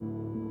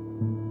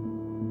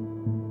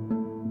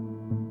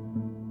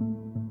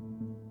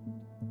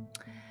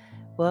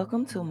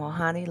Welcome to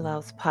Mohani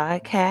Loves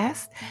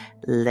Podcast.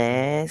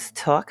 Let's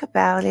talk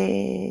about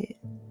it.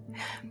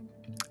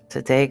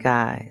 Today,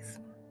 guys.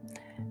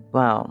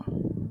 Well,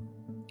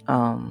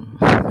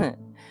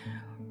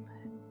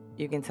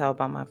 you can tell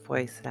by my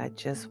voice that I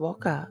just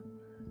woke up.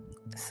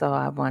 So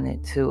I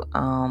wanted to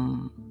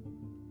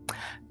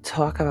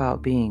talk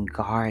about being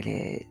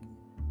guarded.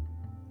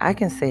 I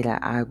can say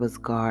that I was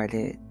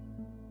guarded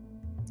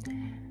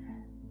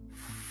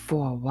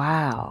for a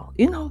while.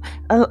 You know,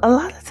 a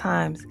lot of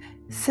times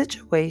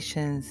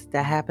situations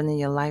that happen in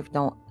your life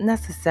don't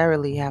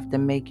necessarily have to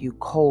make you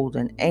cold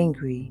and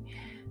angry.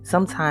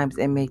 Sometimes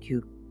it make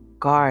you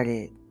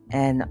guarded.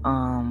 And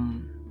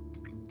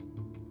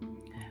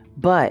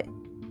but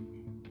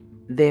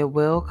there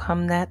will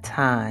come that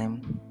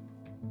time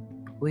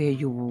where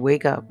you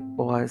wake up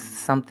or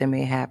something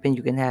may happen.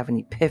 You can have an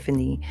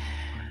epiphany,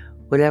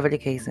 whatever the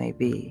case may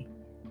be,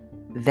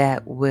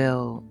 that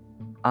will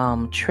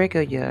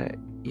trigger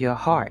your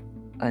heart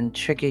and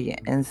trigger your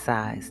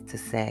insides to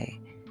say,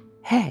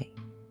 hey,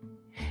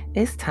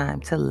 it's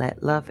time to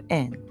let love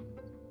in.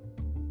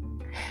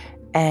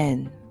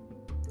 And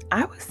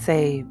I would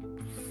say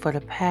for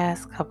the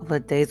past couple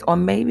of days, or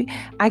maybe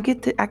I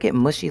get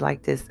mushy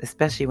like this,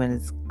 especially when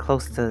it's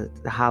close to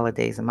the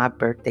holidays and my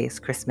birthday is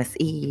Christmas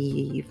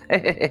Eve.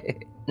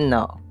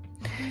 No.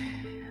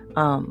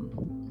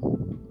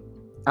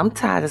 I'm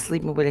tired of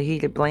sleeping with a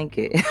heated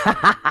blanket.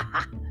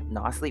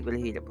 No, I sleep with a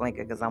heated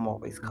blanket because I'm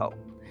always cold.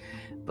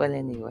 But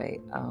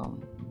anyway,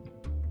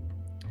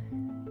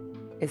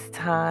 it's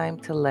time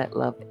to let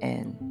love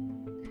in.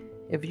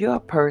 If you're a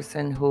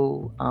person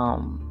who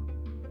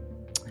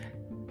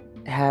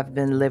have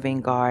been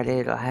living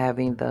guarded or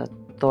having the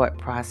thought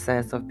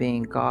process of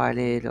being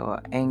guarded or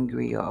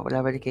angry or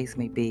whatever the case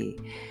may be,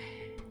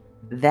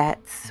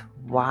 that's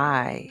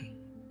why.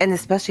 And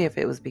especially if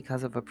it was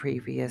because of a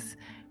previous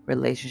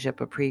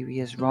relationship, a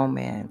previous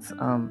romance.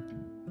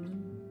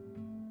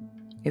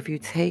 If you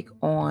take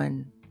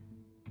on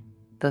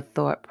the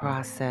thought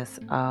process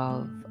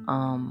of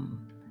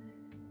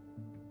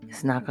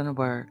it's not going to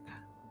work,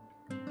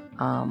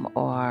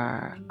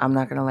 or I'm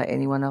not going to let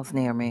anyone else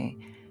near me,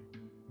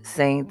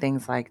 saying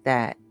things like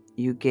that,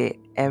 you get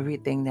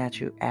everything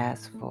that you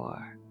ask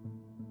for.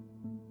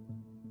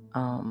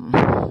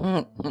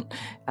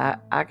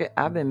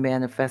 I've been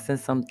manifesting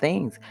some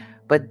things,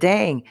 but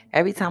dang,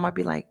 every time I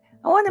be like,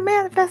 I want to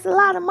manifest a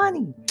lot of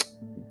money,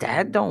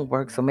 that don't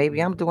work. So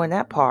maybe I'm doing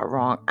that part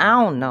wrong.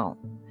 I don't know.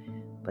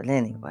 But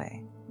anyway,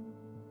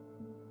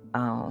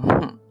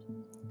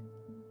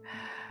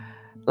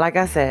 like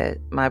I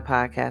said, my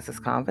podcast is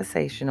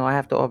conversational. I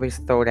have to always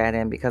throw that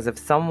in because if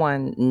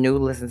someone new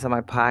listens to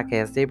my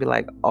podcast, they'd be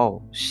like,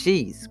 oh,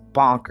 she's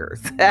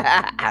bonkers.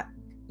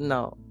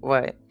 No,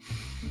 what?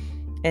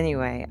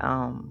 Anyway,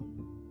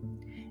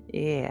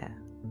 yeah,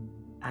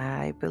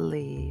 I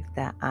believe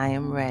that I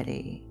am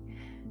ready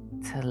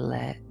to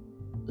let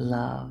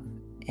love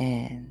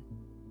in.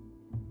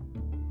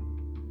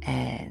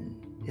 And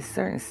there's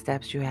certain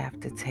steps you have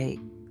to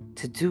take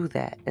to do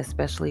that,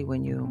 especially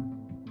when you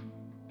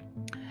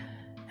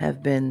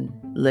have been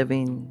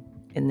living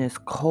in this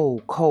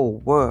cold,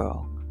 cold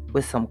world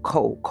with some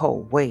cold,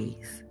 cold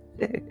ways.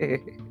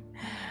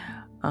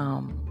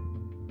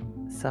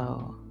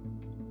 So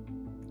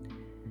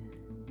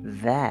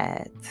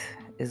that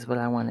is what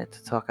I wanted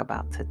to talk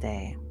about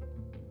today.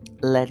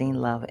 Letting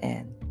love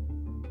in.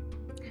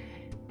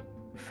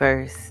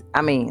 First,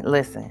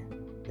 listen,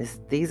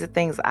 these are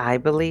things I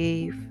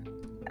believe.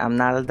 I'm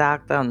not a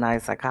doctor. I'm not a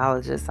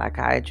psychologist,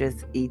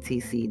 psychiatrist,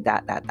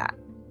 etc. ...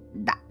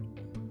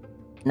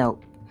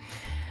 Nope.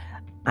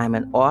 I'm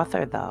an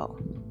author, though.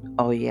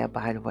 Oh, yeah,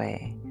 by the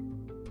way,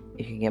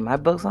 you can get my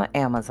books on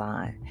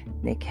Amazon.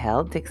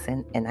 Nikel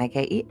Dixon,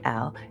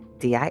 Nikel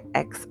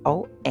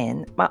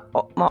Dixon. My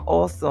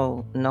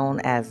also known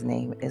as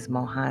name is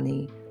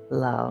Mohani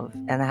Love.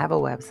 And I have a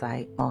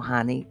website,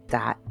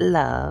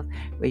 mohani.love,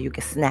 where you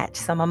can snatch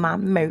some of my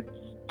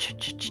merch.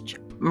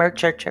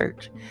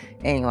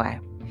 Anyway,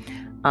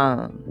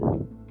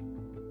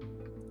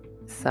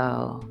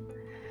 so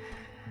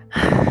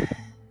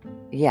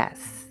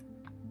yes,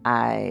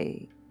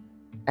 I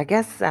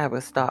guess I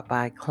would start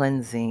by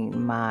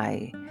cleansing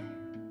my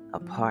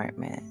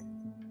apartment.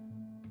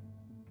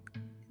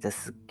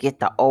 Just get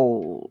the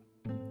old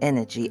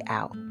energy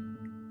out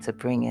to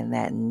bring in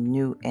that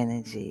new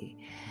energy,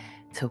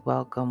 to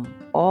welcome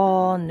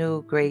all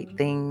new great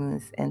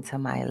things into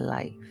my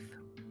life.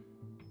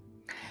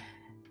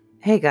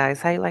 Hey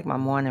guys, how you like my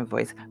morning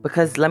voice?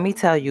 Because let me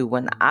tell you,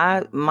 when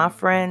my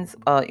friends,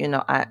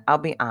 I'll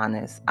be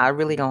honest, I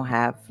really don't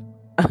have,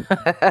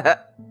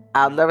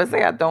 I'll never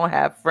say I don't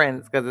have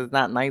friends because it's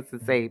not nice to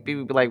say.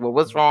 People be like, well,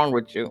 what's wrong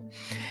with you?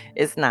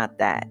 It's not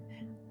that.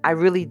 I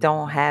really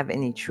don't have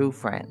any true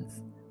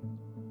friends.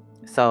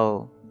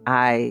 So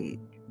I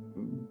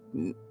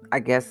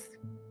guess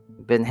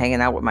been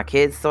hanging out with my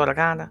kids, sort of,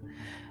 kind of.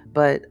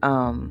 But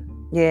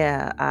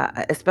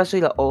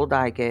especially the older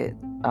I get,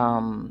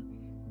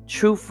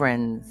 true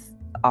friends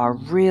are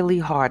really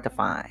hard to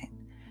find.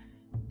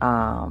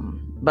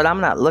 but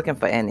I'm not looking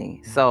for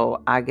any.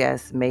 So I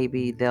guess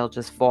maybe they'll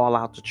just fall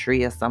out the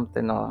tree or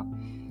something, or,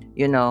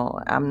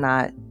 I'm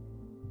not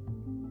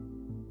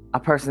a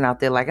person out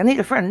there like, I need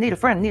a friend, need a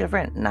friend, need a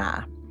friend.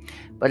 Nah.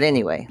 But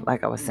anyway,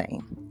 like I was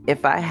saying,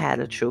 if I had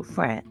a true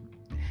friend,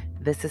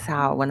 this is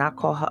how, when I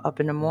call her up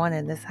in the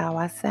morning, this is how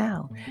I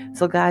sound.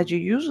 So guys, you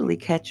usually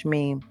catch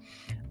me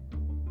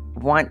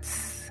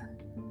once,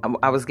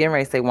 I was getting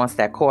ready to say once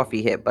that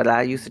coffee hit, but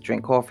I used to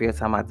drink coffee all the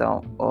time. I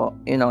don't, or,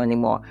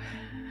 anymore.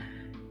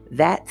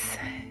 That's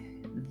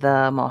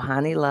the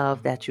Mohani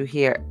Love that you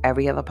hear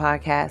every other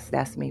podcast.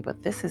 That's me,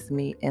 but this is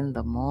me in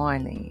the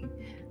morning.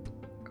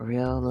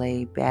 Real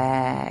laid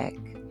back.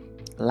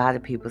 A lot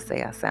of people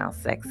say I sound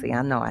sexy.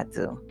 I know I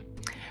do.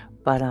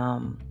 But,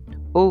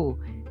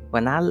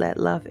 when I let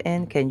love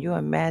in, can you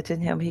imagine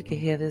him? He can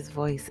hear this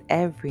voice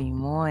every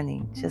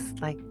morning,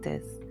 just like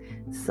this.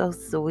 So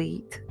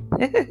sweet.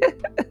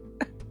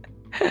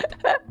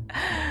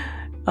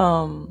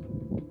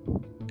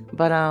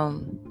 But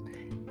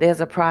there's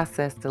a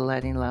process to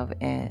letting love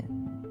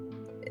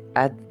in.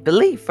 I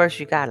believe first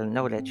you got to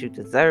know that you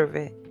deserve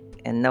it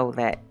and know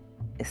that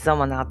it's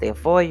someone out there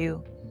for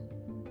you.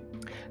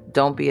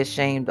 Don't be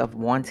ashamed of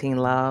wanting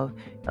love.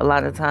 A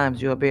lot of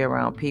times you'll be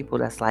around people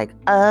that's like,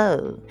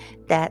 oh,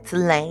 that's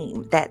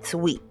lame, that's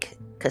weak,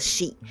 because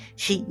she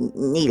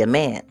need a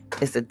man.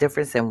 It's the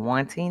difference in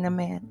wanting a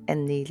man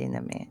and needing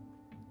a man.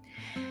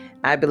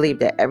 I believe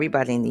that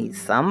everybody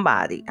needs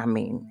somebody. I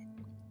mean,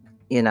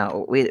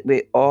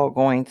 we're all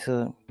going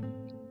to,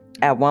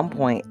 at one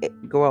point,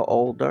 grow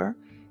older.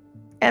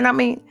 And I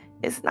mean,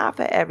 it's not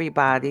for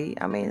everybody.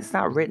 I mean, it's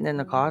not written in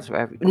the cards for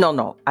everybody.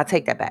 No, I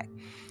take that back.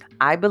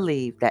 I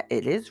believe that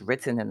it is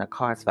written in the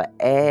cards for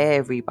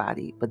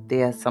everybody, but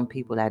there are some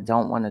people that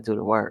don't want to do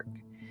the work.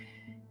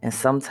 And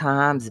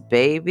sometimes,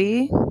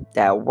 baby,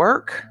 that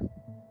work,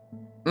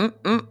 it's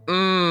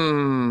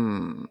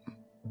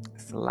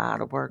a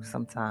lot of work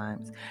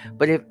sometimes.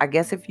 But if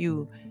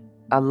you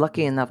are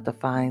lucky enough to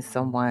find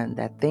someone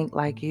that think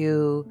like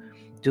you,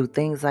 do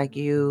things like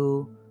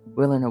you,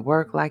 willing to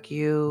work like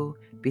you,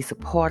 be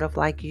supportive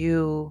like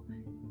you,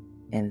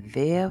 and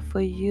there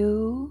for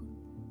you,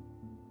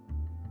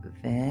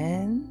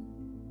 then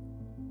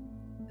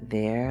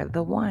they're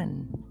the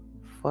one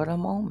for the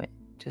moment.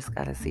 Just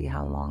got to see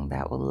how long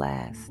that will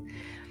last.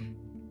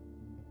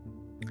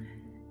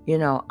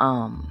 Yeah.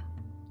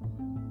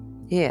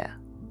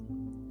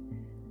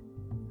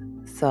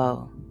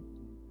 So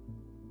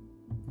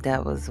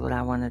that was what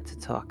I wanted to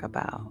talk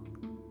about.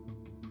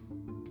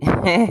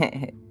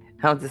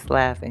 I'm just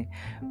laughing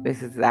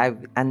because I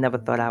never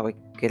thought I would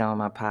get on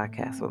my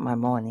podcast with my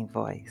morning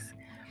voice.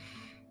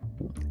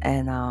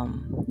 And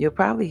you'll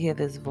probably hear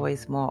this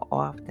voice more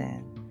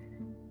often.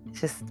 It's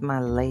just my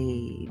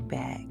laid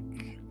back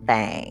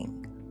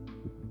thing.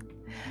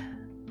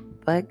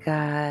 But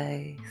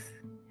guys,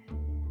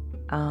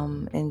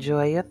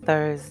 enjoy your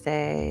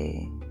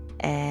Thursday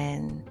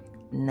and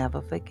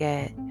never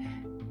forget,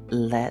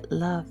 let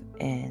love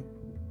in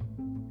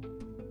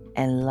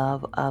and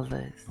love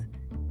others.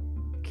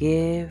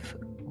 Give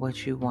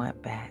what you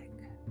want back.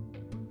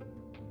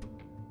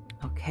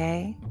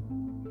 Okay?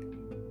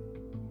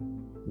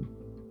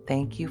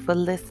 Thank you for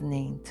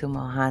listening to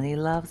Mohani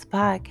Loves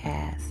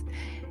Podcast.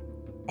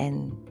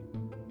 And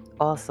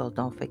also,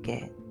 don't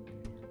forget,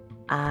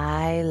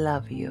 I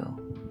love you.